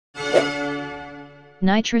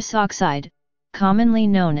Nitrous oxide, commonly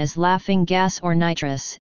known as laughing gas or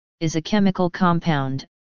nitrous, is a chemical compound,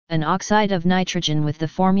 an oxide of nitrogen with the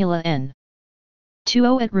formula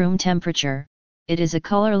N2O at room temperature. It is a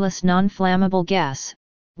colorless non-flammable gas,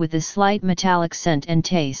 with a slight metallic scent and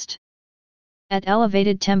taste. At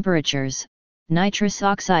elevated temperatures, nitrous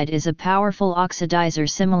oxide is a powerful oxidizer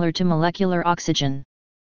similar to molecular oxygen.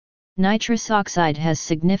 Nitrous oxide has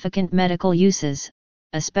significant medical uses,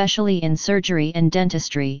 especially in surgery and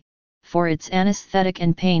dentistry, for its anesthetic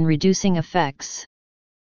and pain-reducing effects.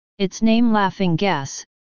 Its name laughing gas,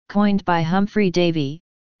 coined by Humphrey Davy,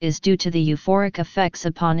 is due to the euphoric effects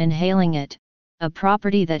upon inhaling it, a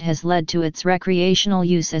property that has led to its recreational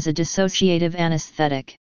use as a dissociative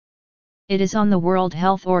anesthetic. It is on the World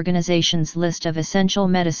Health Organization's list of essential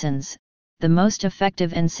medicines, the most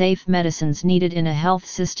effective and safe medicines needed in a health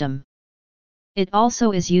system. It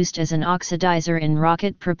also is used as an oxidizer in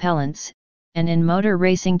rocket propellants, and in motor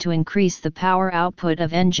racing to increase the power output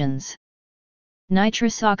of engines.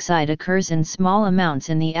 Nitrous oxide occurs in small amounts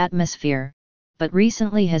in the atmosphere, but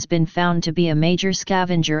recently has been found to be a major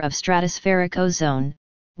scavenger of stratospheric ozone,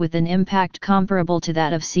 with an impact comparable to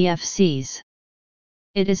that of CFCs.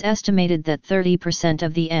 It is estimated that 30%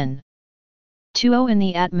 of the N2O in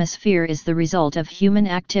the atmosphere is the result of human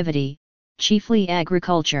activity, chiefly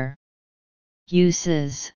agriculture.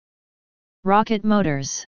 Uses: rocket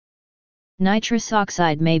motors. Nitrous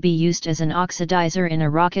oxide may be used as an oxidizer in a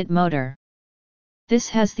rocket motor. This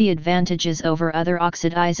has the advantages over other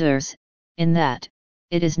oxidizers, in that,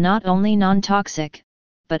 it is not only non-toxic,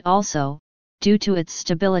 but also, due to its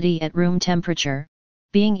stability at room temperature,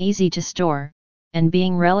 being easy to store, and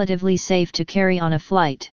being relatively safe to carry on a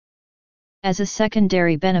flight. As a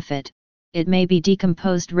secondary benefit, it may be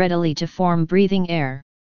decomposed readily to form breathing air.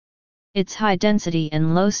 Its high density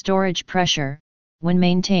and low storage pressure, when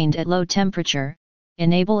maintained at low temperature,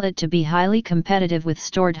 enable it to be highly competitive with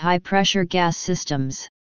stored high-pressure gas systems.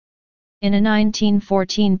 In a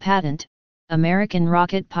 1914 patent, American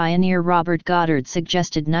rocket pioneer Robert Goddard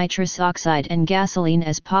suggested nitrous oxide and gasoline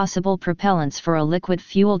as possible propellants for a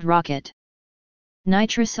liquid-fueled rocket.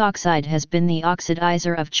 Nitrous oxide has been the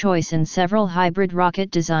oxidizer of choice in several hybrid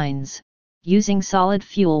rocket designs, using solid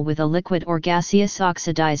fuel with a liquid or gaseous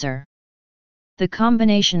oxidizer. The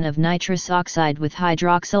combination of nitrous oxide with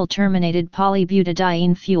hydroxyl-terminated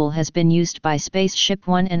polybutadiene fuel has been used by Spaceship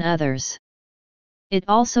One and others. It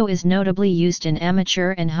also is notably used in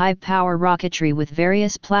amateur and high-power rocketry with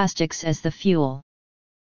various plastics as the fuel.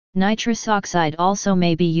 Nitrous oxide also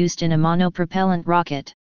may be used in a monopropellant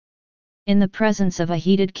rocket. In the presence of a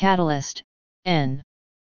heated catalyst,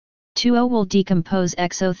 N2O will decompose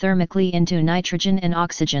exothermically into nitrogen and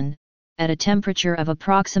oxygen, at a temperature of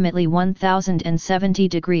approximately 1070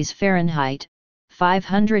 degrees Fahrenheit,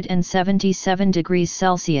 577 degrees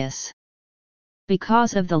Celsius.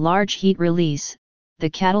 Because of the large heat release, the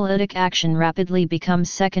catalytic action rapidly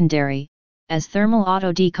becomes secondary, as thermal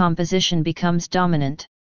auto-decomposition becomes dominant.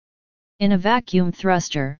 In a vacuum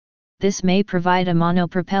thruster, this may provide a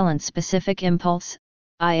monopropellant-specific impulse,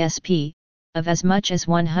 ISP, of as much as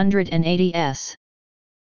 180 s.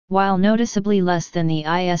 While noticeably less than the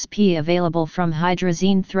ISP available from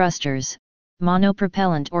hydrazine thrusters,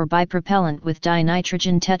 monopropellant or bipropellant with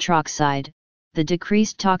dinitrogen tetroxide, the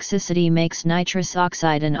decreased toxicity makes nitrous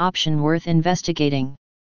oxide an option worth investigating.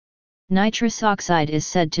 Nitrous oxide is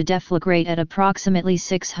said to deflagrate at approximately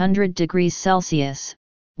 600 degrees Celsius,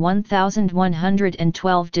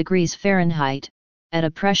 1112 degrees Fahrenheit, at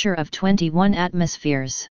a pressure of 21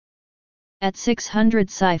 atmospheres. At 600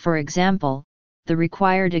 psi, for example, the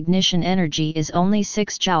required ignition energy is only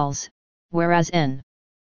 6 joules, whereas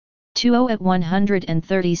N2O at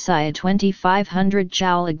 130 psi a 2500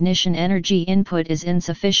 joule ignition energy input is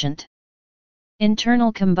insufficient.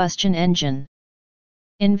 Internal combustion engine.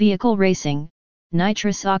 In vehicle racing,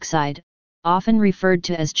 nitrous oxide, often referred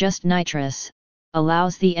to as just nitrous,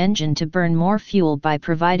 allows the engine to burn more fuel by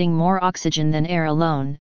providing more oxygen than air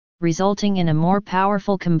alone, resulting in a more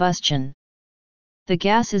powerful combustion. The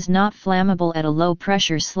gas is not flammable at a low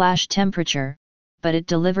pressure/temperature, but it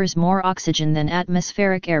delivers more oxygen than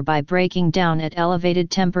atmospheric air by breaking down at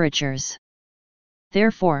elevated temperatures.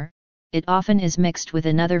 Therefore, it often is mixed with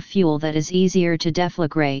another fuel that is easier to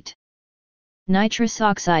deflagrate. Nitrous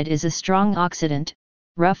oxide is a strong oxidant,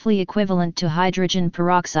 roughly equivalent to hydrogen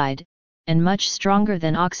peroxide, and much stronger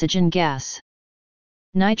than oxygen gas.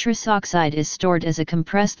 Nitrous oxide is stored as a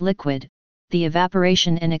compressed liquid. The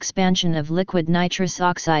evaporation and expansion of liquid nitrous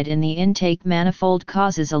oxide in the intake manifold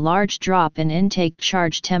causes a large drop in intake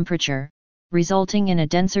charge temperature, resulting in a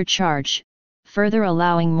denser charge, further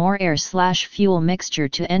allowing more air/fuel mixture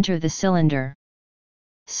to enter the cylinder.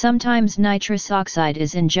 Sometimes nitrous oxide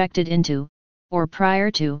is injected into, or prior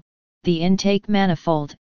to, the intake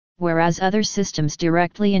manifold, whereas other systems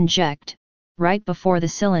directly inject, right before the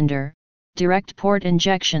cylinder, direct port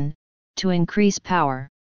injection, to increase power.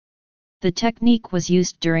 The technique was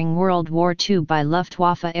used during World War II by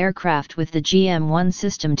Luftwaffe aircraft with the GM1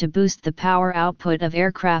 system to boost the power output of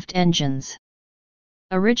aircraft engines.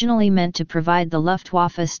 Originally meant to provide the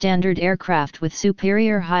Luftwaffe standard aircraft with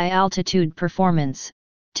superior high-altitude performance,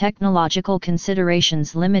 technological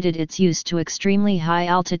considerations limited its use to extremely high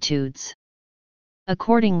altitudes.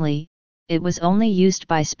 Accordingly, it was only used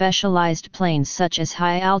by specialized planes such as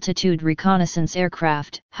high-altitude reconnaissance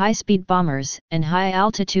aircraft, high-speed bombers, and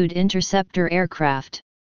high-altitude interceptor aircraft.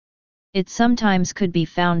 It sometimes could be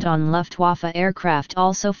found on Luftwaffe aircraft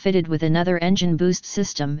also fitted with another engine boost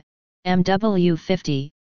system, MW50,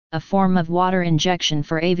 a form of water injection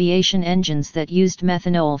for aviation engines that used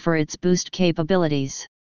methanol for its boost capabilities.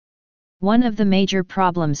 One of the major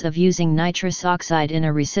problems of using nitrous oxide in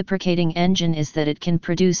a reciprocating engine is that it can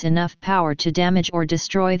produce enough power to damage or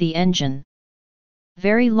destroy the engine.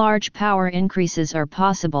 Very large power increases are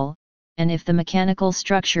possible, and if the mechanical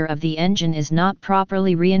structure of the engine is not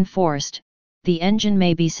properly reinforced, the engine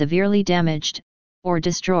may be severely damaged, or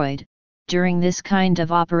destroyed, during this kind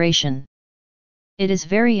of operation. It is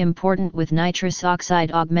very important with nitrous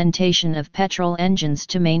oxide augmentation of petrol engines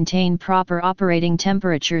to maintain proper operating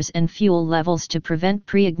temperatures and fuel levels to prevent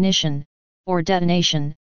pre-ignition, or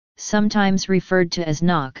detonation, sometimes referred to as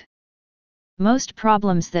knock. Most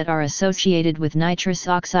problems that are associated with nitrous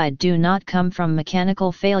oxide do not come from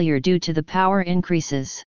mechanical failure due to the power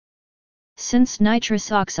increases. Since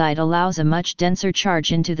nitrous oxide allows a much denser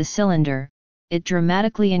charge into the cylinder, it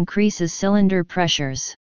dramatically increases cylinder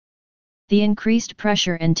pressures. The increased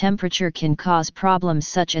pressure and temperature can cause problems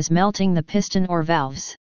such as melting the piston or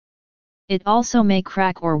valves. It also may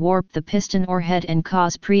crack or warp the piston or head and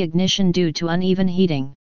cause pre-ignition due to uneven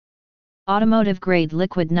heating. Automotive-grade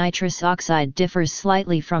liquid nitrous oxide differs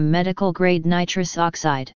slightly from medical-grade nitrous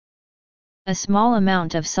oxide. A small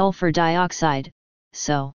amount of sulfur dioxide,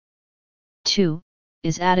 SO2,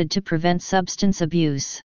 is added to prevent substance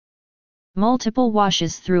abuse. Multiple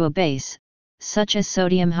washes through a base, such as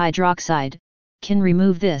sodium hydroxide, can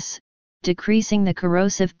remove this, decreasing the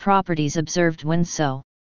corrosive properties observed when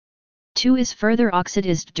SO2 is further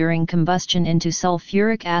oxidized during combustion into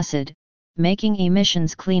sulfuric acid, making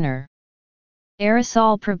emissions cleaner.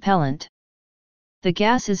 Aerosol propellant. The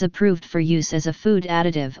gas is approved for use as a food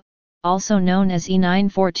additive, also known as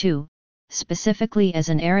E942, specifically as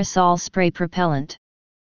an aerosol spray propellant.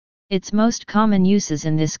 Its most common uses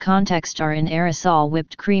in this context are in aerosol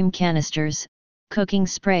whipped cream canisters, cooking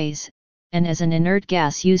sprays, and as an inert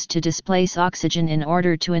gas used to displace oxygen in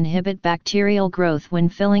order to inhibit bacterial growth when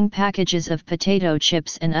filling packages of potato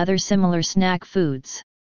chips and other similar snack foods.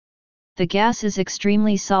 The gas is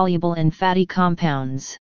extremely soluble in fatty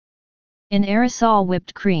compounds. In aerosol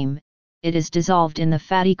whipped cream, it is dissolved in the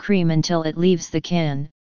fatty cream until it leaves the can,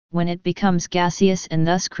 when it becomes gaseous and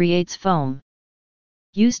thus creates foam.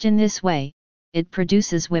 Used in this way, it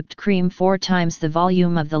produces whipped cream 4 times the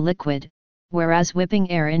volume of the liquid, whereas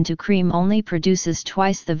whipping air into cream only produces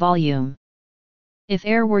twice the volume. If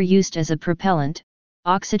air were used as a propellant,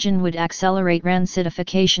 oxygen would accelerate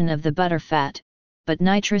rancidification of the butterfat, but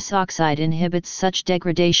nitrous oxide inhibits such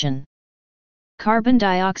degradation. Carbon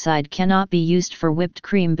dioxide cannot be used for whipped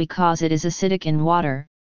cream because it is acidic in water,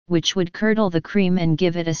 which would curdle the cream and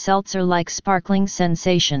give it a seltzer-like sparkling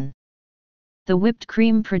sensation. The whipped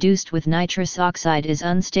cream produced with nitrous oxide is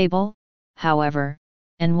unstable, however,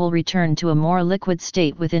 and will return to a more liquid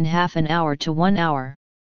state within half an hour to 1 hour.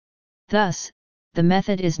 Thus, the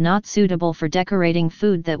method is not suitable for decorating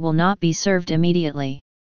food that will not be served immediately.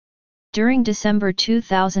 During December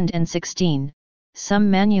 2016,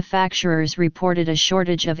 some manufacturers reported a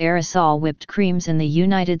shortage of aerosol whipped creams in the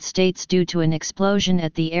United States due to an explosion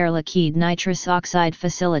at the Air Liquide nitrous oxide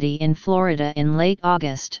facility in Florida in late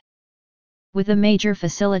August. With a major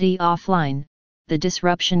facility offline, the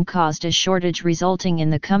disruption caused a shortage resulting in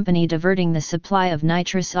the company diverting the supply of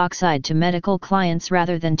nitrous oxide to medical clients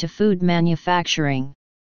rather than to food manufacturing.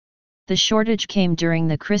 The shortage came during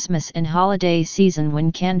the Christmas and holiday season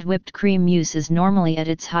when canned whipped cream use is normally at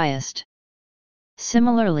its highest.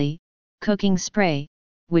 Similarly, cooking spray,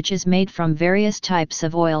 which is made from various types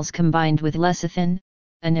of oils combined with lecithin,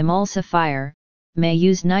 an emulsifier, may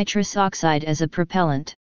use nitrous oxide as a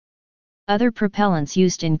propellant. Other propellants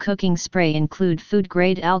used in cooking spray include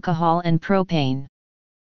food-grade alcohol and propane.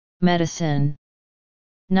 Medicine.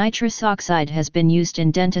 Nitrous oxide has been used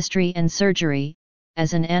in dentistry and surgery,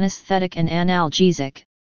 as an anesthetic and analgesic,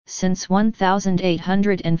 since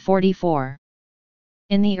 1844.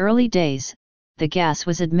 In the early days, the gas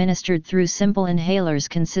was administered through simple inhalers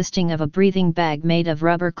consisting of a breathing bag made of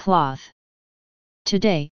rubber cloth.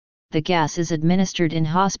 Today, the gas is administered in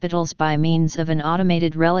hospitals by means of an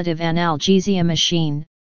automated relative analgesia machine,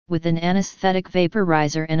 with an anesthetic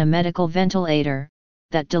vaporizer and a medical ventilator,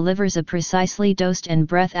 that delivers a precisely dosed and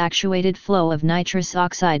breath-actuated flow of nitrous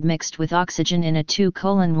oxide mixed with oxygen in a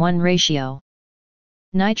 2:1 ratio.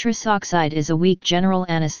 Nitrous oxide is a weak general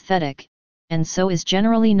anesthetic, and so is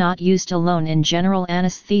generally not used alone in general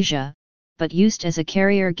anesthesia, but used as a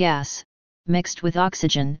carrier gas, mixed with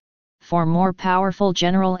oxygen, for more powerful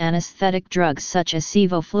general anesthetic drugs such as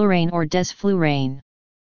sevoflurane or desflurane.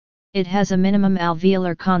 It has a minimum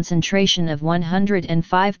alveolar concentration of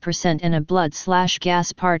 105% and a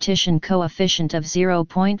blood/gas partition coefficient of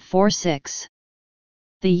 0.46.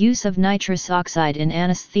 The use of nitrous oxide in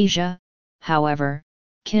anesthesia, however,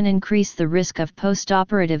 can increase the risk of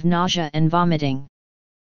postoperative nausea and vomiting.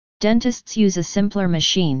 Dentists use a simpler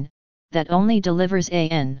machine, that only delivers a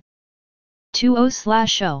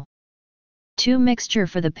N2O/O2 mixture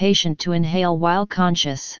for the patient to inhale while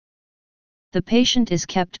conscious. The patient is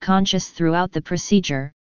kept conscious throughout the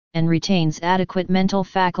procedure, and retains adequate mental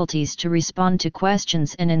faculties to respond to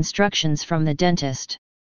questions and instructions from the dentist.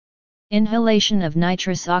 Inhalation of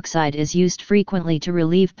nitrous oxide is used frequently to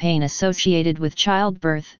relieve pain associated with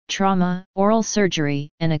childbirth, trauma, oral surgery,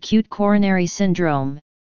 and acute coronary syndrome,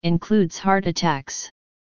 includes heart attacks.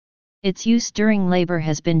 Its use during labor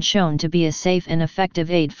has been shown to be a safe and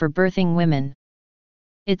effective aid for birthing women.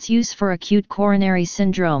 Its use for acute coronary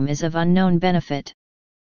syndrome is of unknown benefit.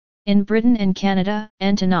 In Britain and Canada,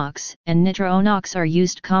 Entonox and Nitronox are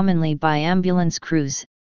used commonly by ambulance crews,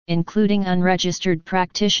 including unregistered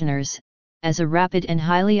practitioners, as a rapid and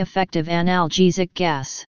highly effective analgesic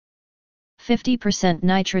gas. 50%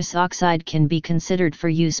 nitrous oxide can be considered for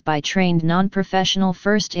use by trained non-professional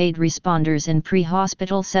first aid responders in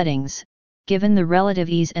pre-hospital settings, given the relative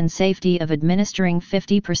ease and safety of administering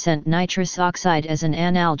 50% nitrous oxide as an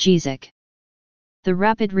analgesic. The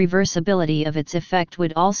rapid reversibility of its effect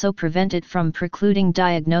would also prevent it from precluding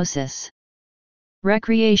diagnosis.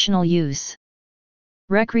 Recreational use.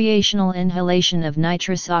 Recreational inhalation of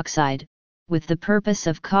nitrous oxide, with the purpose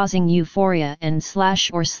of causing euphoria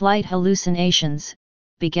and/or slight hallucinations,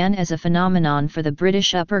 began as a phenomenon for the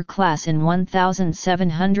British upper class in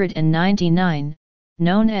 1799,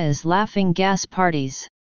 known as laughing gas parties.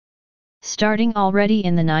 Starting already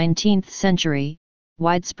in the 19th century,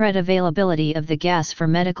 widespread availability of the gas for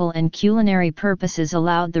medical and culinary purposes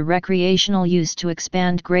allowed the recreational use to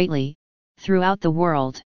expand greatly, throughout the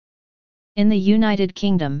world. In the United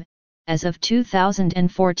Kingdom, as of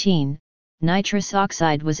 2014, nitrous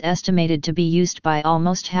oxide was estimated to be used by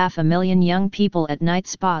almost 500,000 young people at night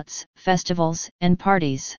spots, festivals, and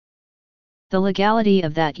parties. The legality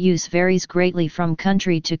of that use varies greatly from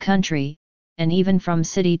country to country, and even from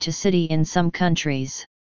city to city in some countries.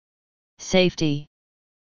 Safety.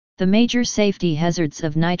 The major safety hazards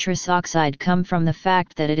of nitrous oxide come from the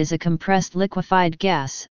fact that it is a compressed liquefied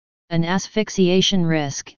gas, an asphyxiation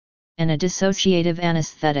risk, and a dissociative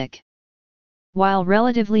anesthetic. While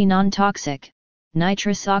relatively non-toxic,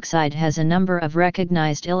 nitrous oxide has a number of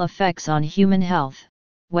recognized ill effects on human health,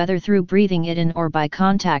 whether through breathing it in or by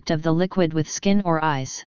contact of the liquid with skin or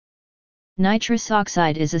eyes. Nitrous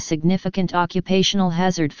oxide is a significant occupational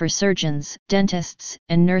hazard for surgeons, dentists,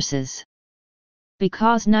 and nurses.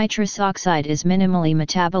 Because nitrous oxide is minimally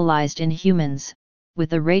metabolized in humans,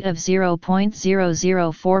 with a rate of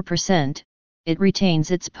 0.004%, it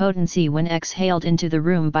retains its potency when exhaled into the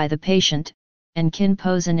room by the patient, and can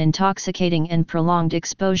pose an intoxicating and prolonged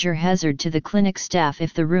exposure hazard to the clinic staff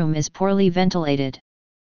if the room is poorly ventilated.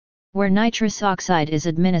 Where nitrous oxide is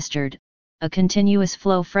administered, a continuous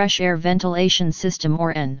flow fresh air ventilation system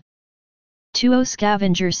or N2O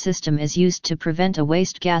scavenger system is used to prevent a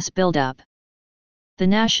waste gas buildup. The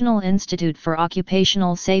National Institute for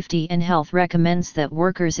Occupational Safety and Health recommends that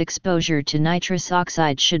workers' exposure to nitrous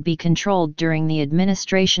oxide should be controlled during the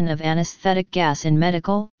administration of anesthetic gas in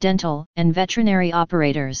medical, dental, and veterinary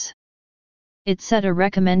operators. It set a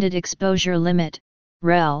recommended exposure limit,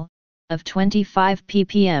 REL, of 25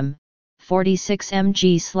 ppm, 46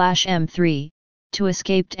 mg/m3, to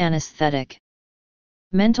escaped anesthetic.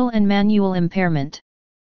 Mental and manual impairment.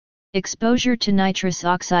 Exposure to nitrous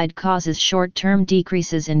oxide causes short-term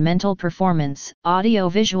decreases in mental performance,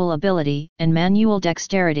 audio-visual ability, and manual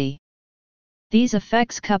dexterity. These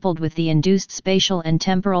effects coupled with the induced spatial and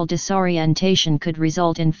temporal disorientation could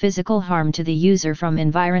result in physical harm to the user from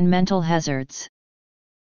environmental hazards.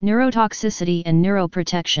 Neurotoxicity and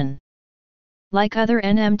neuroprotection. Like other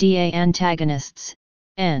NMDA antagonists,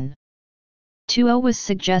 N2O was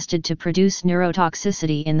suggested to produce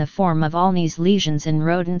neurotoxicity in the form of Alnese lesions in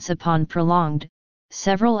rodents upon prolonged,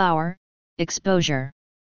 several-hour, exposure.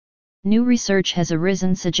 New research has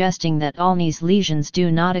arisen suggesting that Alnese lesions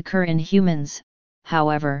do not occur in humans,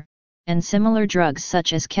 however, and similar drugs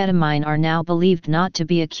such as ketamine are now believed not to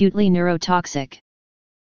be acutely neurotoxic.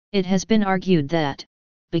 It has been argued that,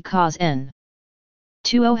 because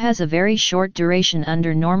N2O has a very short duration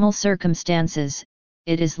under normal circumstances,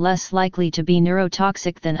 it is less likely to be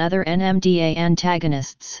neurotoxic than other NMDA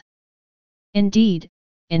antagonists. Indeed,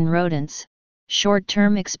 in rodents,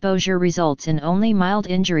 short-term exposure results in only mild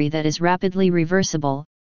injury that is rapidly reversible,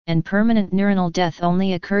 and permanent neuronal death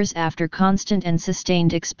only occurs after constant and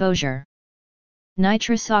sustained exposure.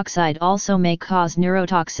 Nitrous oxide also may cause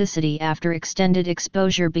neurotoxicity after extended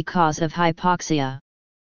exposure because of hypoxia.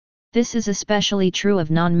 This is especially true of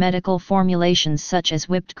non-medical formulations such as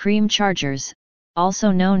whipped cream chargers,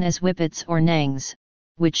 also known as whippets or nangs,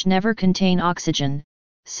 which never contain oxygen,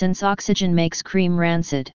 since oxygen makes cream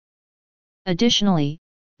rancid. Additionally,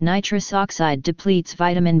 nitrous oxide depletes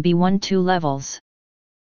vitamin B12 levels.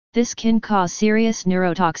 This can cause serious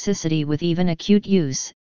neurotoxicity with even acute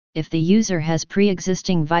use, if the user has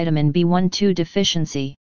pre-existing vitamin B12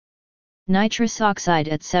 deficiency. Nitrous oxide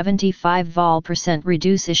at 75 vol%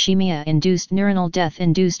 reduce ischemia-induced neuronal death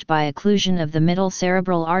induced by occlusion of the middle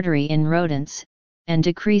cerebral artery in rodents, and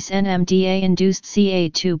decrease NMDA-induced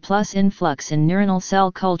Ca2+ influx in neuronal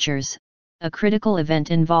cell cultures, a critical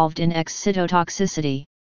event involved in excitotoxicity.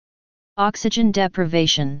 Oxygen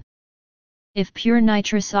deprivation. If pure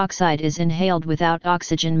nitrous oxide is inhaled without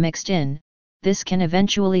oxygen mixed in, this can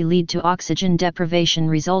eventually lead to oxygen deprivation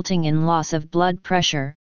resulting in loss of blood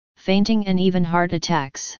pressure, fainting and even heart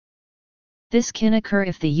attacks. This can occur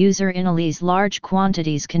if the user inhales large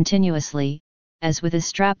quantities continuously, as with a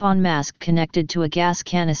strap-on mask connected to a gas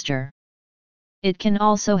canister. It can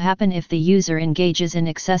also happen if the user engages in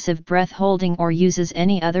excessive breath holding or uses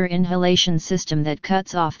any other inhalation system that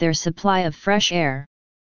cuts off their supply of fresh air.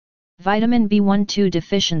 Vitamin B12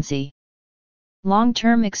 deficiency.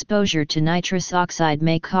 Long-term exposure to nitrous oxide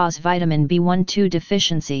may cause vitamin B12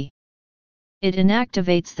 deficiency. It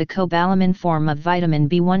inactivates the cobalamin form of vitamin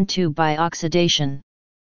B12 by oxidation.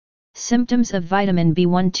 Symptoms of vitamin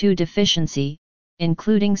B12 deficiency,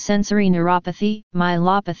 including sensory neuropathy,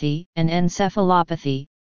 myelopathy, and encephalopathy,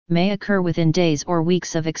 may occur within days or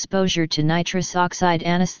weeks of exposure to nitrous oxide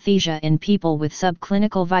anesthesia in people with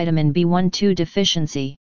subclinical vitamin B12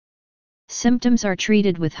 deficiency. Symptoms are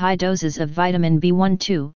treated with high doses of vitamin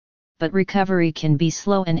B12, but recovery can be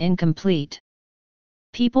slow and incomplete.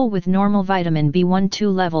 People with normal vitamin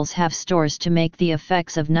B12 levels have stores to make the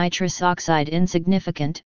effects of nitrous oxide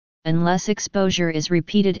insignificant, unless exposure is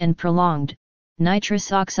repeated and prolonged.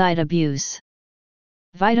 Nitrous oxide abuse.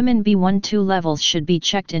 Vitamin B12 levels should be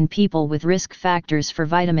checked in people with risk factors for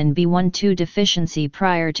vitamin B12 deficiency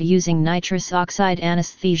prior to using nitrous oxide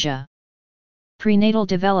anesthesia. Prenatal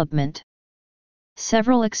development.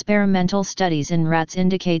 Several experimental studies in rats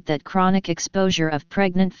indicate that chronic exposure of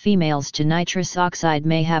pregnant females to nitrous oxide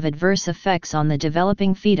may have adverse effects on the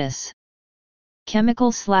developing fetus.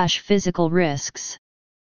 Chemical/physical risks.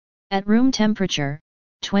 At room temperature,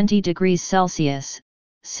 20 degrees Celsius,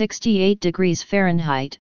 68 degrees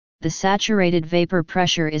Fahrenheit, the saturated vapor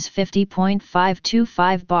pressure is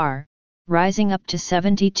 50.525 bar, rising up to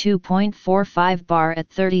 72.45 bar at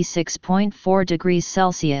 36.4 degrees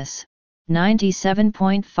Celsius,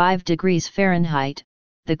 97.5 degrees Fahrenheit,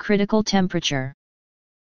 the critical temperature.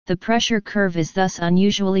 The pressure curve is thus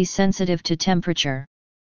unusually sensitive to temperature.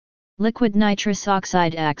 Liquid nitrous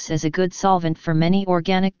oxide acts as a good solvent for many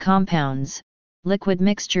organic compounds. Liquid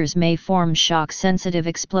mixtures may form shock-sensitive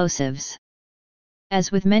explosives.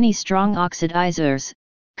 As with many strong oxidizers,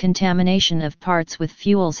 contamination of parts with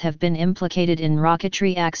fuels have been implicated in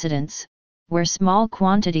rocketry accidents, where small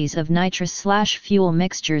quantities of nitrous/fuel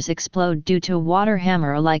mixtures explode due to water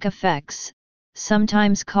hammer-like effects,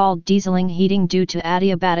 sometimes called dieseling. Heating due to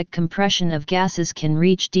adiabatic compression of gases can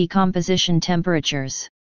reach decomposition temperatures.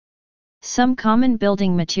 Some common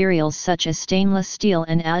building materials such as stainless steel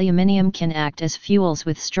and aluminium can act as fuels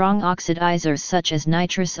with strong oxidizers such as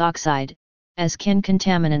nitrous oxide, as can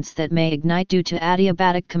contaminants that may ignite due to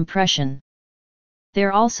adiabatic compression.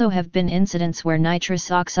 There also have been incidents where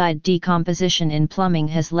nitrous oxide decomposition in plumbing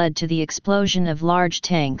has led to the explosion of large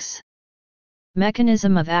tanks.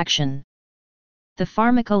 Mechanism of action. The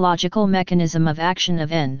pharmacological mechanism of action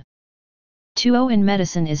of N2O in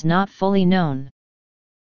medicine is not fully known.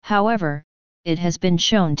 However, it has been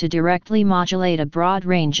shown to directly modulate a broad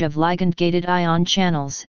range of ligand-gated ion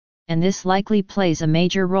channels, and this likely plays a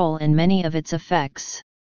major role in many of its effects.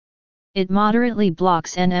 It moderately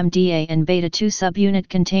blocks NMDA and beta-2 subunit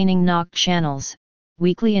containing NOC channels,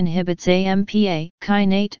 weakly inhibits AMPA,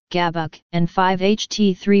 kainate, GABA, and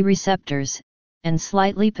 5-HT3 receptors, and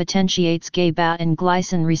slightly potentiates GABA and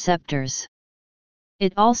glycine receptors.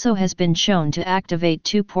 It also has been shown to activate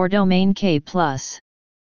 2-pore domain K+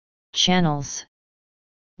 channels.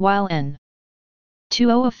 While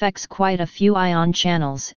N2O affects quite a few ion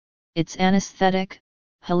channels, its anesthetic,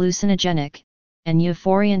 hallucinogenic, and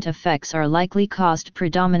euphoriant effects are likely caused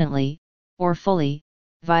predominantly, or fully,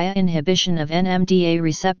 via inhibition of NMDA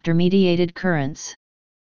receptor-mediated currents.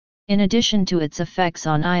 In addition to its effects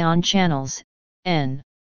on ion channels,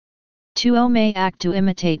 N2O may act to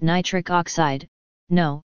imitate nitric oxide,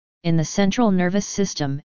 NO, in the central nervous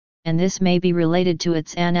system, and this may be related to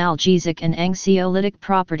its analgesic and anxiolytic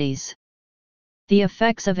properties. The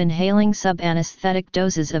effects of inhaling subanesthetic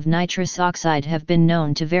doses of nitrous oxide have been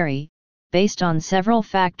known to vary, based on several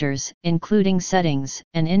factors, including settings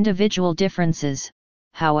and individual differences.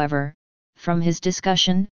 However, from his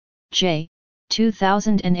discussion, J.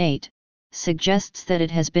 2008, suggests that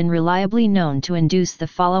it has been reliably known to induce the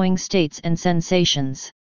following states and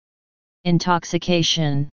sensations: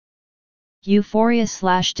 intoxication,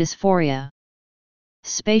 euphoria/dysphoria,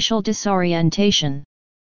 spatial disorientation,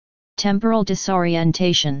 temporal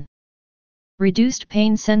disorientation, reduced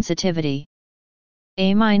pain sensitivity.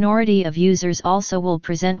 A minority of users also will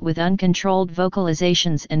present with uncontrolled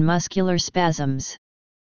vocalizations and muscular spasms.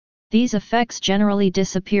 These effects generally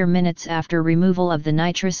disappear minutes after removal of the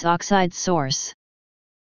nitrous oxide source.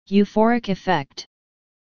 Euphoric effect.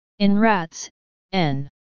 In rats,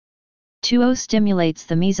 N2O stimulates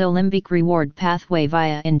the mesolimbic reward pathway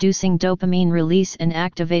via inducing dopamine release and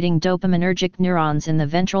activating dopaminergic neurons in the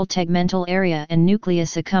ventral tegmental area and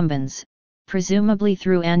nucleus accumbens, presumably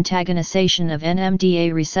through antagonization of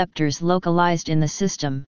NMDA receptors localized in the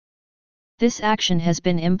system. This action has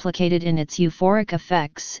been implicated in its euphoric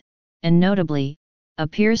effects, and notably,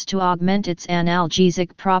 appears to augment its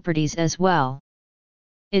analgesic properties as well.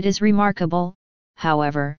 It is remarkable,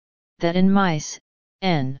 however, that in mice,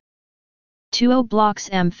 N2O blocks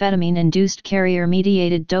amphetamine-induced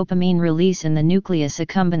carrier-mediated dopamine release in the nucleus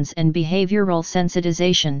accumbens and behavioral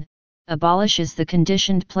sensitization, abolishes the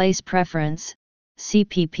conditioned place preference,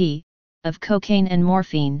 CPP, of cocaine and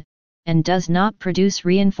morphine, and does not produce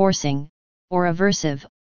reinforcing, or aversive,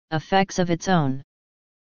 effects of its own.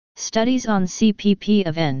 Studies on CPP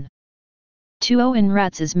of N2O in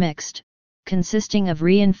rats is mixed, consisting of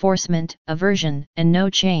reinforcement, aversion, and no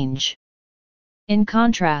change. In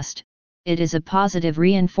contrast, it is a positive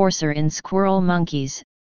reinforcer in squirrel monkeys,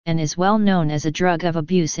 and is well known as a drug of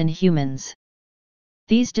abuse in humans.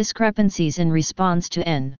 These discrepancies in response to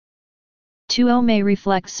N2O may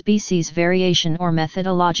reflect species variation or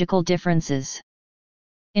methodological differences.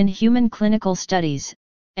 In human clinical studies,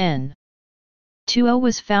 N2O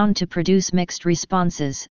was found to produce mixed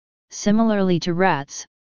responses, similarly to rats,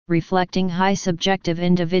 reflecting high subjective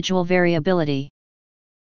individual variability.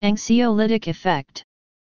 Anxiolytic effect.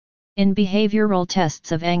 In behavioral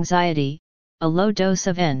tests of anxiety, a low dose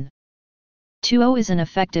of N2O is an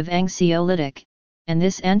effective anxiolytic, and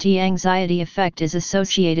this anti-anxiety effect is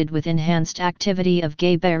associated with enhanced activity of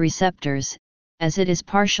GABA receptors, as it is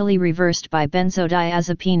partially reversed by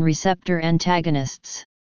benzodiazepine receptor antagonists.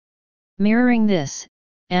 Mirroring this,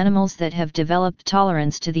 animals that have developed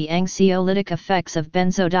tolerance to the anxiolytic effects of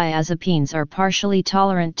benzodiazepines are partially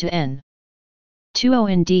tolerant to N2O.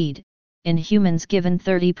 Indeed, in humans given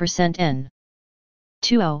 30%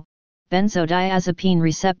 N2O, benzodiazepine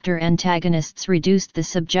receptor antagonists reduced the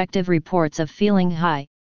subjective reports of feeling high,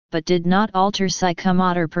 but did not alter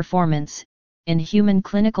psychomotor performance, in human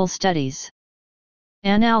clinical studies.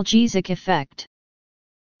 Analgesic effect.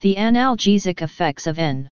 The analgesic effects of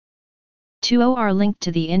N2O are linked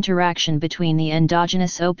to the interaction between the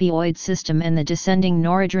endogenous opioid system and the descending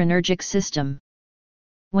noradrenergic system.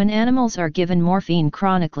 When animals are given morphine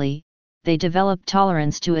chronically, they develop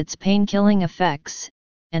tolerance to its pain-killing effects,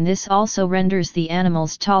 and this also renders the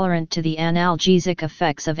animals tolerant to the analgesic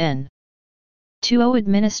effects of N2O.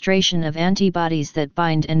 Administration of antibodies that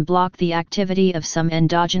bind and block the activity of some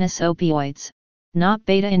endogenous opioids, not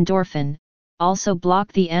beta-endorphin, also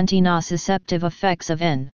block the antinociceptive effects of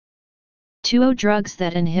N2O. Drugs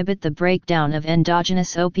that inhibit the breakdown of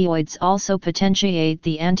endogenous opioids also potentiate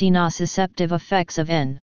the antinociceptive effects of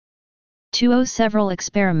N2O. Several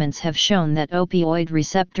experiments have shown that opioid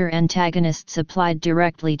receptor antagonists applied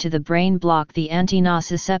directly to the brain block the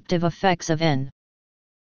antinociceptive effects of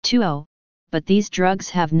N2O, but these drugs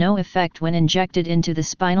have no effect when injected into the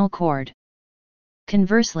spinal cord.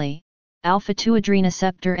 Conversely, alpha-2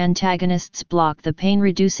 adrenoceptor antagonists block the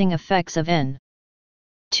pain-reducing effects of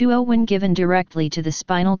N2O when given directly to the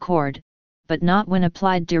spinal cord, but not when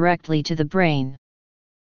applied directly to the brain.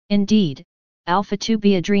 Indeed,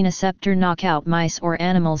 alpha-2b adrenoceptor knockout mice or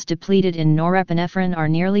animals depleted in norepinephrine are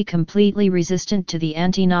nearly completely resistant to the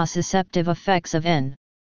anti-nociceptive effects of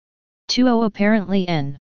N2O. Apparently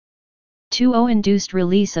N2O-induced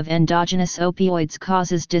release of endogenous opioids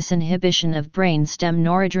causes disinhibition of brain-stem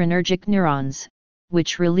noradrenergic neurons,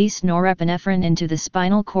 which release norepinephrine into the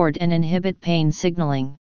spinal cord and inhibit pain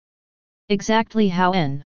signaling. Exactly how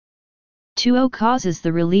N2O causes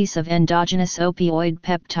the release of endogenous opioid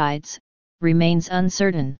peptides remains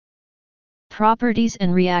uncertain. Properties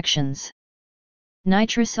and reactions.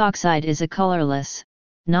 Nitrous oxide is a colorless,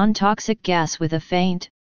 non-toxic gas with a faint,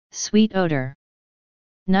 sweet odor.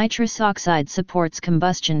 Nitrous oxide supports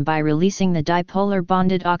combustion by releasing the dipolar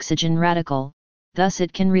bonded oxygen radical, thus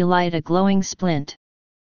it can relight a glowing splint.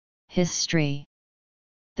 History.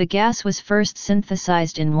 The gas was first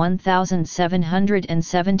synthesized in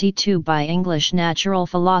 1772 by English natural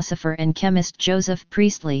philosopher and chemist Joseph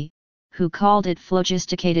Priestley, who called it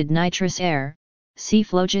phlogisticated nitrous air, see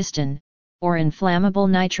phlogiston, or inflammable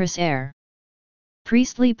nitrous air.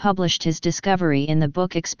 Priestley published his discovery in the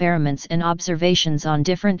book Experiments and Observations on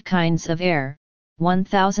Different Kinds of Air,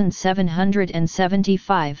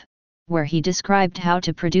 1775, where he described how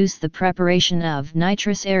to produce the preparation of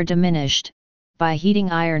nitrous air diminished, by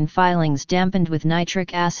heating iron filings dampened with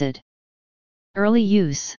nitric acid. Early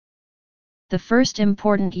use. The first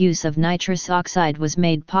important use of nitrous oxide was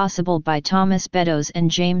made possible by Thomas Beddoes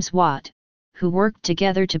and James Watt, who worked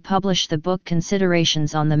together to publish the book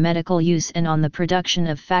Considerations on the Medical Use and on the Production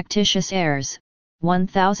of Factitious Airs,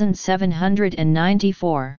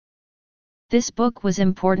 1794. This book was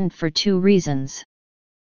important for two reasons.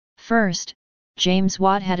 First, James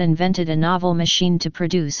Watt had invented a novel machine to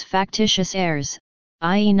produce factitious airs,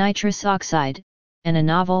 i.e. nitrous oxide, and a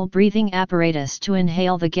novel breathing apparatus to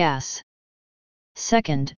inhale the gas.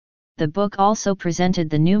 Second, the book also presented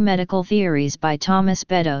the new medical theories by Thomas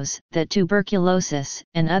Beddoes that tuberculosis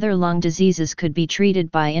and other lung diseases could be treated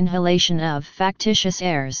by inhalation of factitious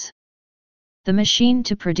airs. The machine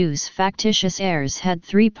to produce factitious airs had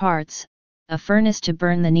three parts: a furnace to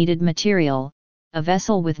burn the needed material, a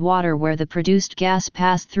vessel with water where the produced gas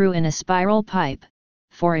passed through in a spiral pipe,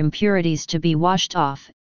 for impurities to be washed off,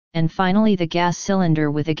 and finally the gas cylinder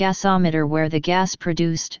with a gasometer where the gas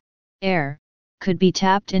produced, air, could be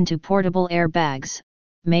tapped into portable air bags,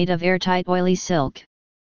 made of airtight oily silk.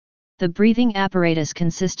 The breathing apparatus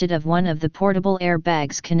consisted of one of the portable air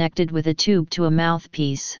bags connected with a tube to a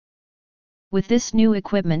mouthpiece. With this new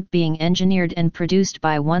equipment being engineered and produced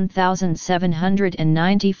by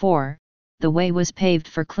 1794, the way was paved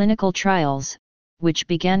for clinical trials, which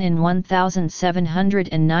began in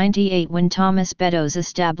 1798 when Thomas Beddoes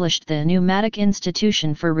established the Pneumatic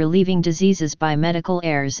Institution for Relieving Diseases by Medical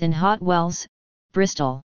Airs in Hot Wells,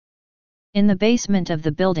 Bristol. In the basement of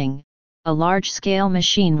the building, a large-scale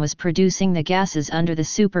machine was producing the gases under the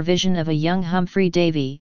supervision of a young Humphrey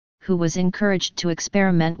Davy, who was encouraged to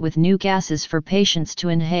experiment with new gases for patients to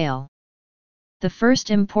inhale. The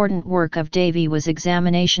first important work of Davy was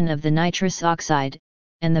examination of the nitrous oxide,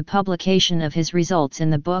 and the publication of his results in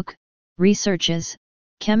the book, Researches,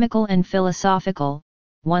 Chemical and Philosophical,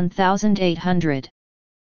 1800.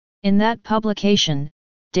 In that publication,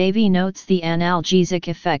 Davy notes the analgesic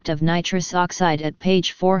effect of nitrous oxide at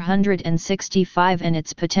page 465 and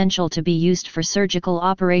its potential to be used for surgical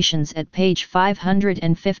operations at page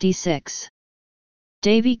 556.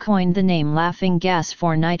 Davy coined the name laughing gas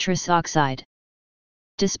for nitrous oxide.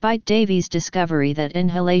 Despite Davy's discovery that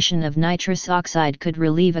inhalation of nitrous oxide could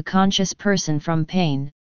relieve a conscious person from pain,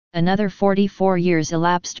 another 44 years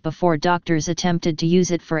elapsed before doctors attempted to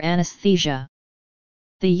use it for anesthesia.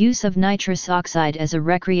 The use of nitrous oxide as a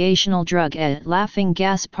recreational drug at laughing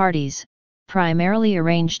gas parties, primarily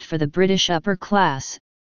arranged for the British upper class,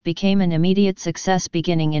 became an immediate success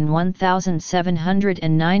beginning in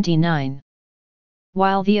 1799.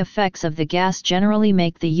 While the effects of the gas generally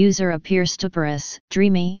make the user appear stuporous,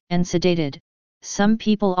 dreamy, and sedated, some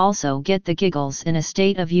people also get the giggles in a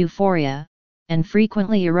state of euphoria, and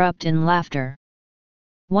frequently erupt in laughter.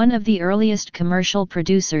 One of the earliest commercial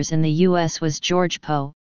producers in the U.S. was George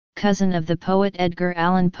Poe, cousin of the poet Edgar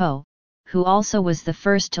Allan Poe, who also was the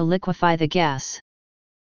first to liquefy the gas.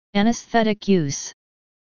 Anesthetic use.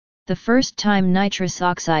 The first time nitrous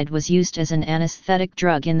oxide was used as an anesthetic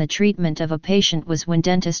drug in the treatment of a patient was when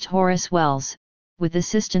dentist Horace Wells, with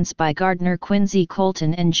assistance by gardener Quincy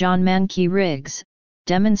Colton and John Mankey Riggs,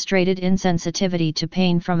 demonstrated insensitivity to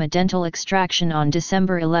pain from a dental extraction on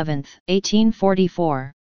December 11,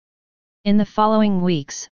 1844. In the following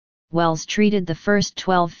weeks, Wells treated the first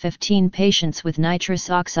 12-15 patients with nitrous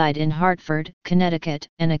oxide in Hartford, Connecticut,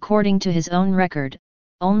 and according to his own record,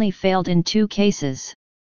 only failed in 2 cases.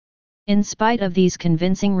 In spite of these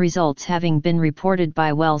convincing results having been reported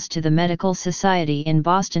by Wells to the Medical Society in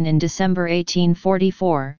Boston in December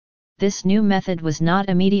 1844, this new method was not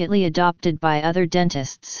immediately adopted by other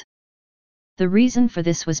dentists. The reason for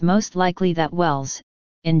this was most likely that Wells,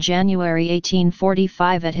 in January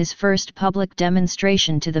 1845 at his first public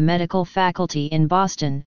demonstration to the medical faculty in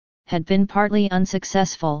Boston, had been partly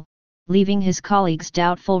unsuccessful, leaving his colleagues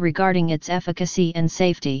doubtful regarding its efficacy and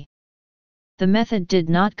safety. The method did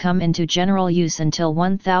not come into general use until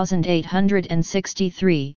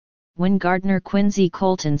 1863, when Gardner Quincy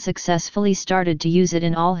Colton successfully started to use it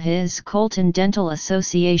in all his Colton Dental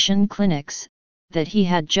Association clinics, that he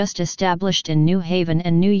had just established in New Haven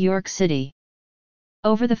and New York City.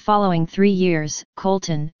 Over the following 3 years,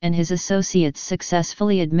 Colton and his associates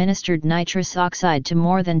successfully administered nitrous oxide to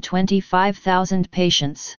more than 25,000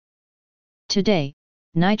 patients. Today,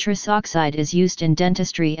 nitrous oxide is used in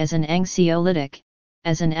dentistry as an anxiolytic,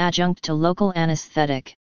 as an adjunct to local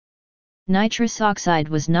anesthetic. Nitrous oxide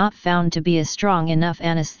was not found to be a strong enough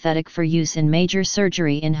anesthetic for use in major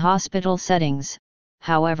surgery in hospital settings,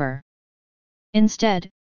 however. Instead,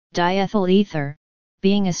 diethyl ether,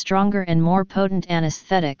 being a stronger and more potent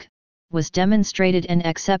anesthetic, was demonstrated and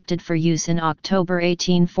accepted for use in October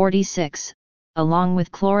 1846, along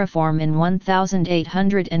with chloroform in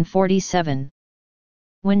 1847.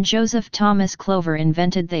 When Joseph Thomas Clover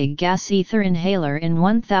invented the gas ether inhaler in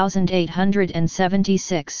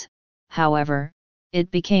 1876, however, it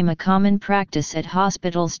became a common practice at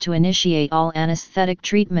hospitals to initiate all anesthetic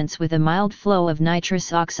treatments with a mild flow of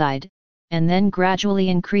nitrous oxide, and then gradually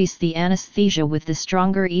increase the anesthesia with the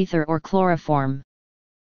stronger ether or chloroform.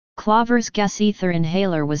 Clover's gas ether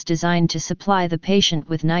inhaler was designed to supply the patient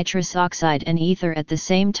with nitrous oxide and ether at the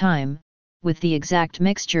same time, with the exact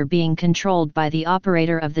mixture being controlled by the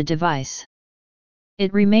operator of the device.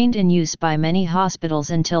 It remained in use by many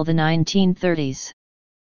hospitals until the 1930s.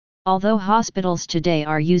 Although hospitals today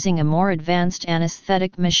are using a more advanced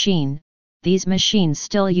anesthetic machine, these machines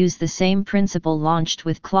still use the same principle launched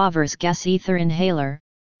with Clover's gas ether inhaler,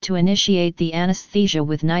 to initiate the anesthesia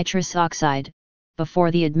with nitrous oxide, before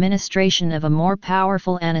the administration of a more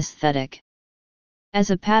powerful anesthetic. As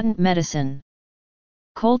a patent medicine,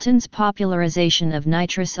 Colton's popularization of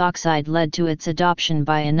nitrous oxide led to its adoption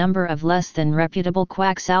by a number of less than reputable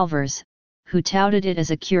quacksalvers, who touted it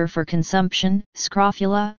as a cure for consumption,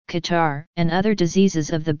 scrofula, catarrh, and other diseases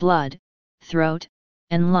of the blood, throat,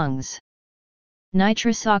 and lungs.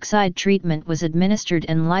 Nitrous oxide treatment was administered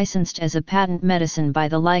and licensed as a patent medicine by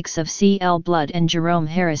the likes of C. L. Blood and Jerome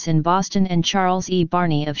Harris in Boston and Charles E.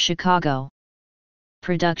 Barney of Chicago.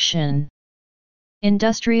 Production.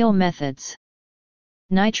 Industrial methods.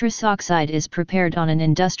 Nitrous oxide is prepared on an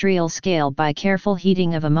industrial scale by careful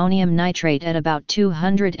heating of ammonium nitrate at about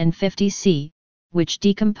 250 C, which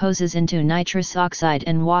decomposes into nitrous oxide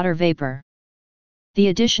and water vapor. The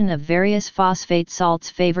addition of various phosphate salts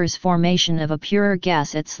favors formation of a purer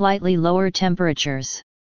gas at slightly lower temperatures.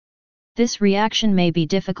 This reaction may be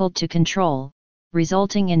difficult to control,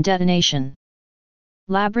 resulting in detonation.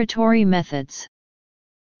 Laboratory methods.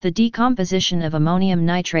 The decomposition of ammonium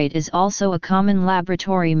nitrate is also a common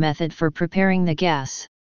laboratory method for preparing the gas.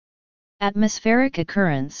 Atmospheric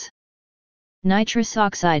occurrence. Nitrous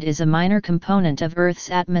oxide is a minor component of Earth's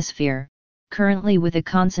atmosphere, currently with a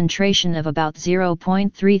concentration of about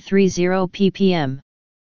 0.330 ppm.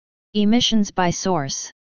 Emissions by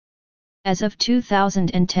source. As of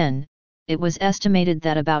 2010, it was estimated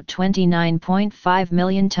that about 29.5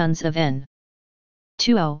 million tons of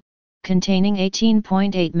N2O, containing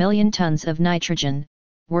 18.8 million tons of nitrogen,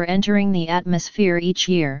 were entering the atmosphere each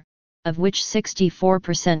year, of which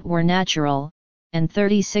 64% were natural, and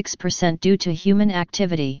 36% due to human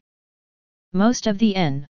activity. Most of the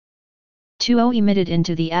N2O emitted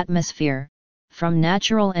into the atmosphere, from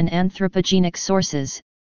natural and anthropogenic sources,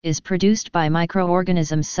 is produced by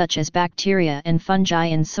microorganisms such as bacteria and fungi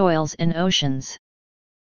in soils and oceans.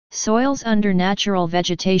 Soils under natural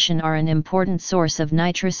vegetation are an important source of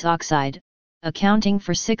nitrous oxide, accounting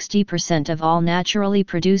for 60% of all naturally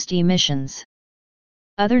produced emissions.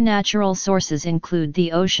 Other natural sources include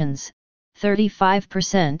the oceans,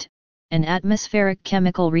 35%, and atmospheric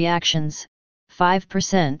chemical reactions,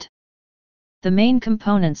 5%. The main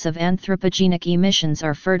components of anthropogenic emissions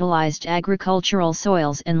are fertilized agricultural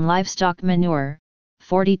soils and livestock manure,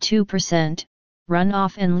 42%,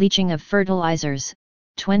 runoff and leaching of fertilizers,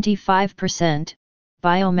 25%,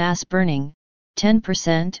 biomass burning,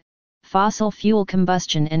 10%, fossil fuel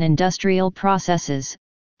combustion and industrial processes,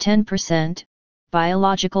 10%,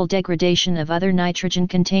 biological degradation of other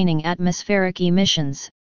nitrogen-containing atmospheric emissions,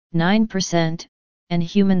 9%, and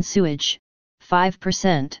human sewage,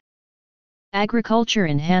 5%. Agriculture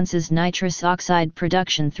enhances nitrous oxide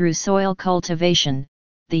production through soil cultivation,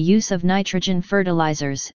 the use of nitrogen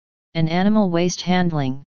fertilizers, and animal waste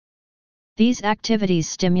handling. These activities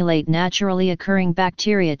stimulate naturally occurring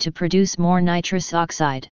bacteria to produce more nitrous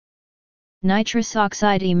oxide. Nitrous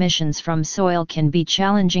oxide emissions from soil can be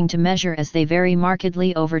challenging to measure as they vary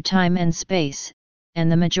markedly over time and space, and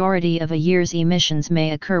the majority of a year's emissions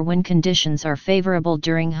may occur when conditions are favorable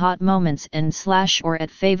during hot moments and/or at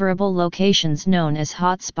favorable locations known as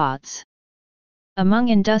hotspots. Among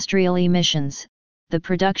industrial emissions, the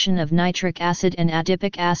production of nitric acid and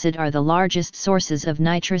adipic acid are the largest sources of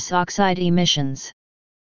nitrous oxide emissions.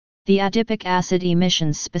 The adipic acid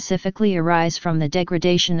emissions specifically arise from the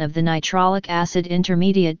degradation of the nitrolic acid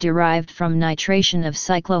intermediate derived from nitration of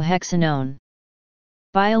cyclohexanone.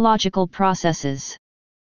 Biological processes.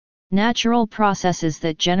 Natural processes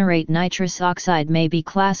that generate nitrous oxide may be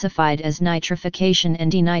classified as nitrification and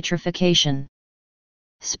denitrification.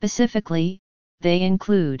 Specifically, they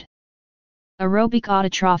include aerobic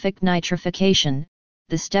autotrophic nitrification,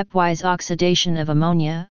 the stepwise oxidation of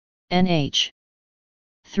ammonia, NH.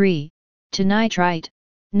 3, to nitrite,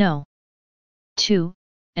 NO. 2,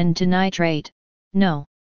 and to nitrate, NO.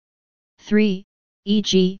 3,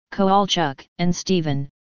 e.g., Kowalchuk and Stephen,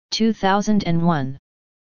 2001.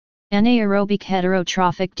 Anaerobic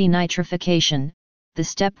heterotrophic denitrification, the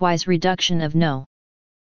stepwise reduction of NO.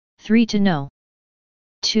 3 to NO.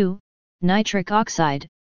 2, nitric oxide,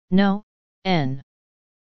 NO, N.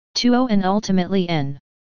 2O and ultimately N.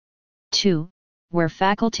 2, where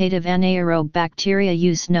facultative anaerobe bacteria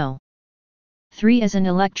use NO. 3 as an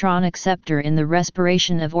electron acceptor in the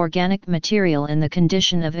respiration of organic material in the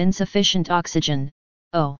condition of insufficient oxygen,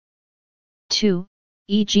 O. 2,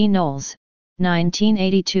 e.g. Knowles,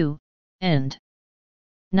 1982, and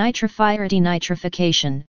nitrifier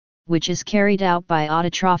denitrification, which is carried out by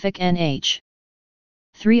autotrophic NH.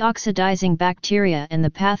 3 oxidizing bacteria and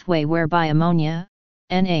the pathway whereby ammonia,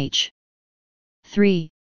 NH. 3,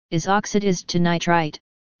 is oxidized to nitrite,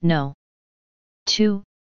 NO. 2,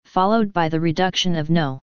 followed by the reduction of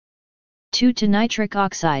NO. 2 to nitric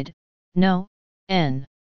oxide, NO, N.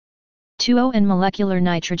 2O and molecular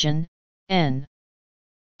nitrogen, N.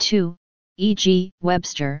 2, e.g.,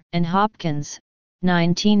 Webster and Hopkins,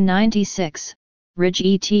 1996, Ridge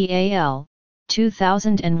et al.,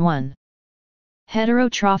 2001.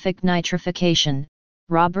 Heterotrophic nitrification,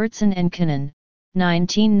 Robertson and Kinnan,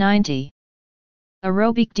 1990.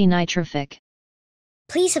 Aerobic denitrific.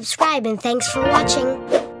 Please subscribe and thanks for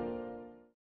watching.